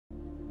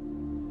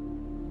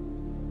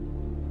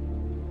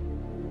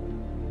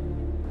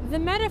The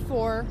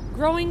metaphor,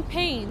 growing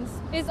pains,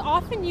 is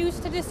often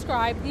used to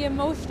describe the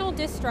emotional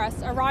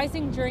distress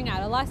arising during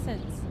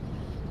adolescence.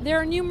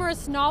 There are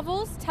numerous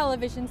novels,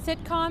 television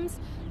sitcoms,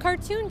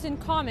 cartoons, and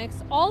comics,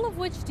 all of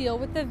which deal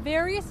with the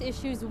various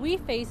issues we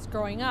face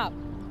growing up.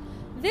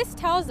 This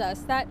tells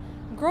us that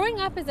growing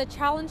up is a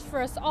challenge for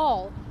us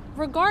all,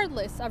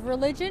 regardless of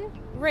religion,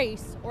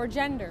 race, or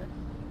gender.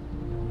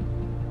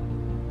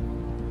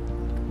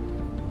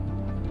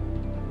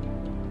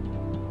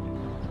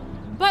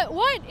 But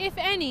what, if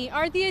any,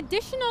 are the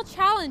additional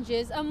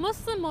challenges a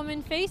Muslim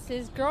woman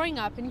faces growing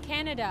up in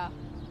Canada?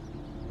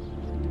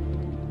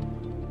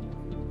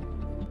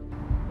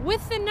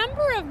 With the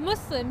number of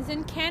Muslims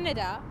in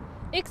Canada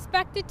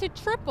expected to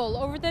triple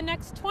over the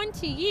next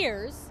 20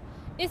 years,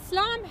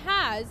 Islam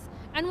has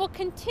and will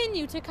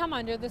continue to come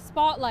under the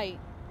spotlight.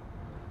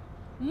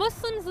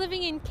 Muslims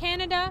living in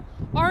Canada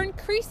are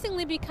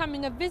increasingly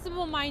becoming a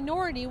visible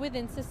minority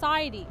within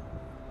society.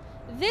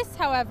 This,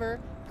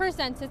 however,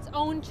 presents its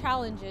own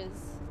challenges.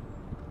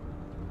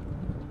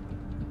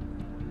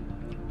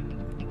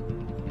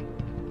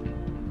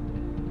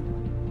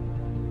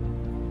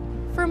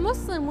 For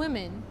Muslim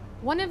women,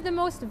 one of the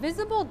most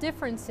visible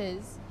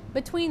differences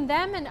between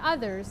them and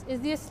others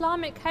is the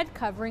Islamic head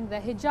covering, the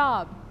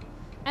hijab.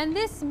 And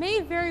this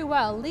may very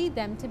well lead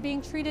them to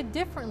being treated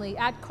differently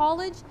at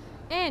college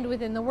and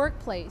within the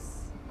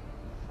workplace.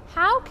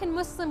 How can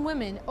Muslim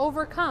women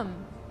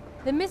overcome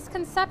the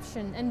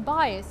misconception and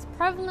bias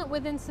prevalent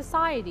within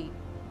society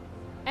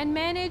and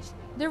manage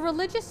their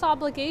religious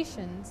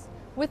obligations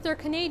with their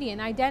Canadian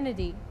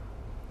identity?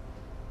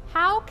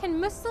 How can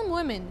Muslim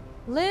women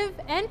live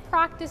and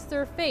practice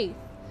their faith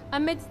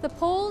amidst the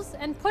pulls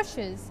and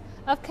pushes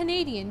of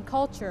Canadian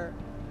culture?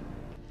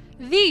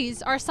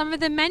 These are some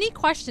of the many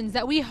questions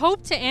that we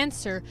hope to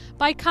answer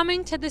by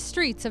coming to the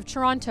streets of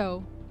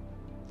Toronto.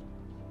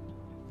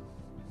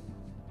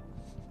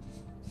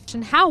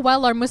 And how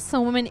well are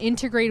Muslim women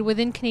integrated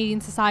within Canadian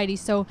society,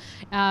 so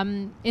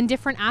in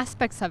different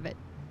aspects of it?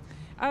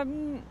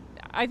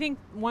 I think,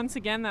 once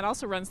again, that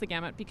also runs the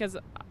gamut, because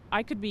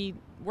I could be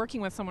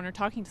working with someone or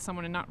talking to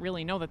someone and not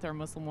really know that they're a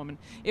Muslim woman.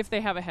 If they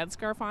have a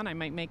headscarf on, I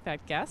might make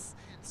that guess.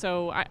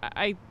 So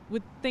I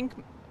would think,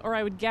 or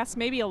I would guess,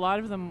 maybe a lot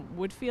of them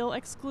would feel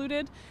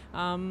excluded.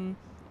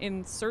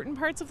 In certain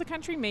parts of the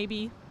country,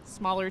 maybe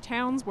smaller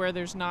towns where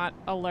there's not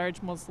a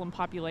large Muslim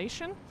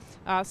population.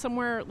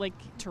 Somewhere like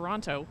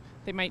Toronto,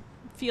 they might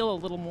feel a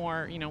little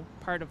more,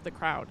 part of the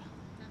crowd.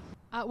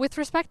 With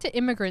respect to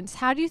immigrants,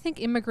 how do you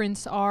think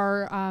immigrants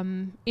are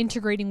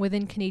integrating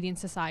within Canadian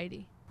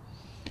society?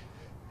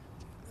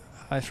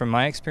 From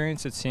my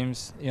experience, it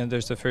seems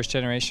there's the first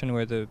generation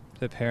where the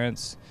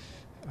parents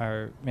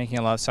are making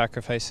a lot of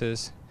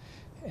sacrifices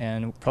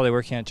and probably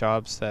working at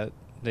jobs that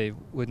they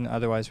wouldn't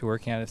otherwise be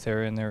working at if they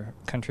were in their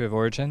country of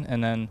origin.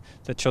 And then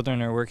the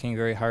children are working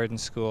very hard in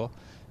school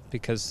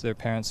because their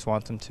parents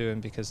want them to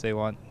and because they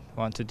want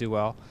to do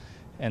well.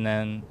 And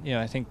then,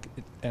 I think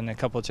in a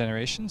couple of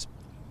generations,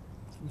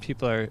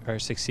 people are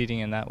succeeding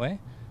in that way.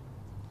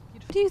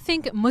 How do you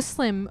think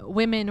Muslim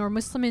women or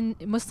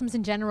Muslims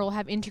in general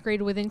have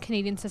integrated within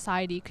Canadian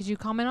society? Could you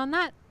comment on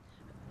that?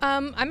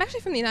 I'm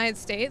actually from the United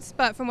States,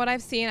 but from what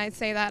I've seen, I'd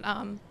say that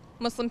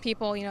Muslim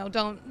people,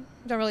 don't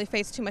really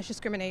face too much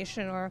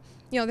discrimination, or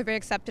they're very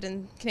accepted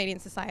in Canadian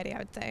society. I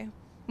would say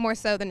more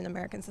so than in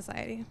American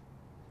society.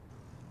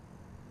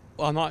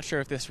 Well, I'm not sure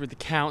if this really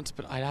counts,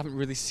 but I haven't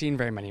really seen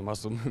very many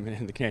Muslim women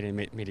in the Canadian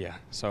media,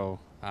 so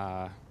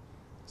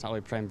it's not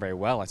really playing very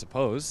well, I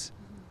suppose.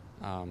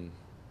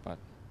 But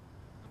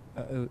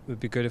it would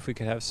be good if we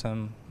could have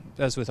some,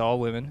 as with all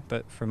women,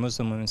 but for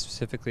Muslim women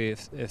specifically,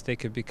 if they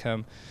could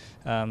become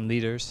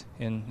leaders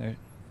in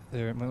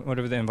their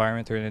whatever the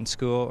environment they're in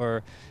school,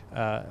 or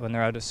when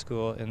they're out of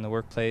school in the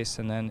workplace,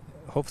 and then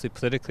hopefully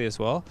politically as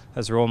well,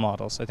 as role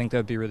models. I think that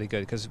would be really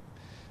good, because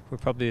we're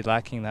probably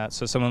lacking that.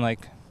 So someone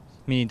like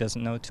me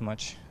doesn't know too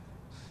much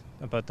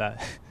about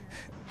that.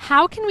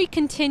 How can we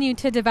continue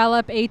to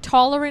develop a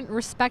tolerant,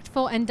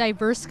 respectful, and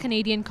diverse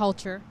Canadian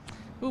culture?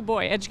 Oh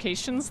boy,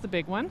 education's the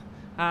big one.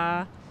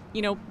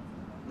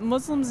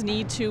 Muslims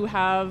need to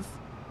have,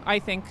 I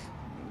think,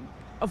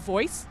 a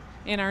voice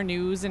in our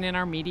news and in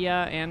our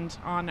media and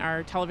on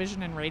our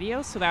television and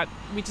radio, so that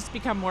we just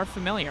become more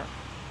familiar.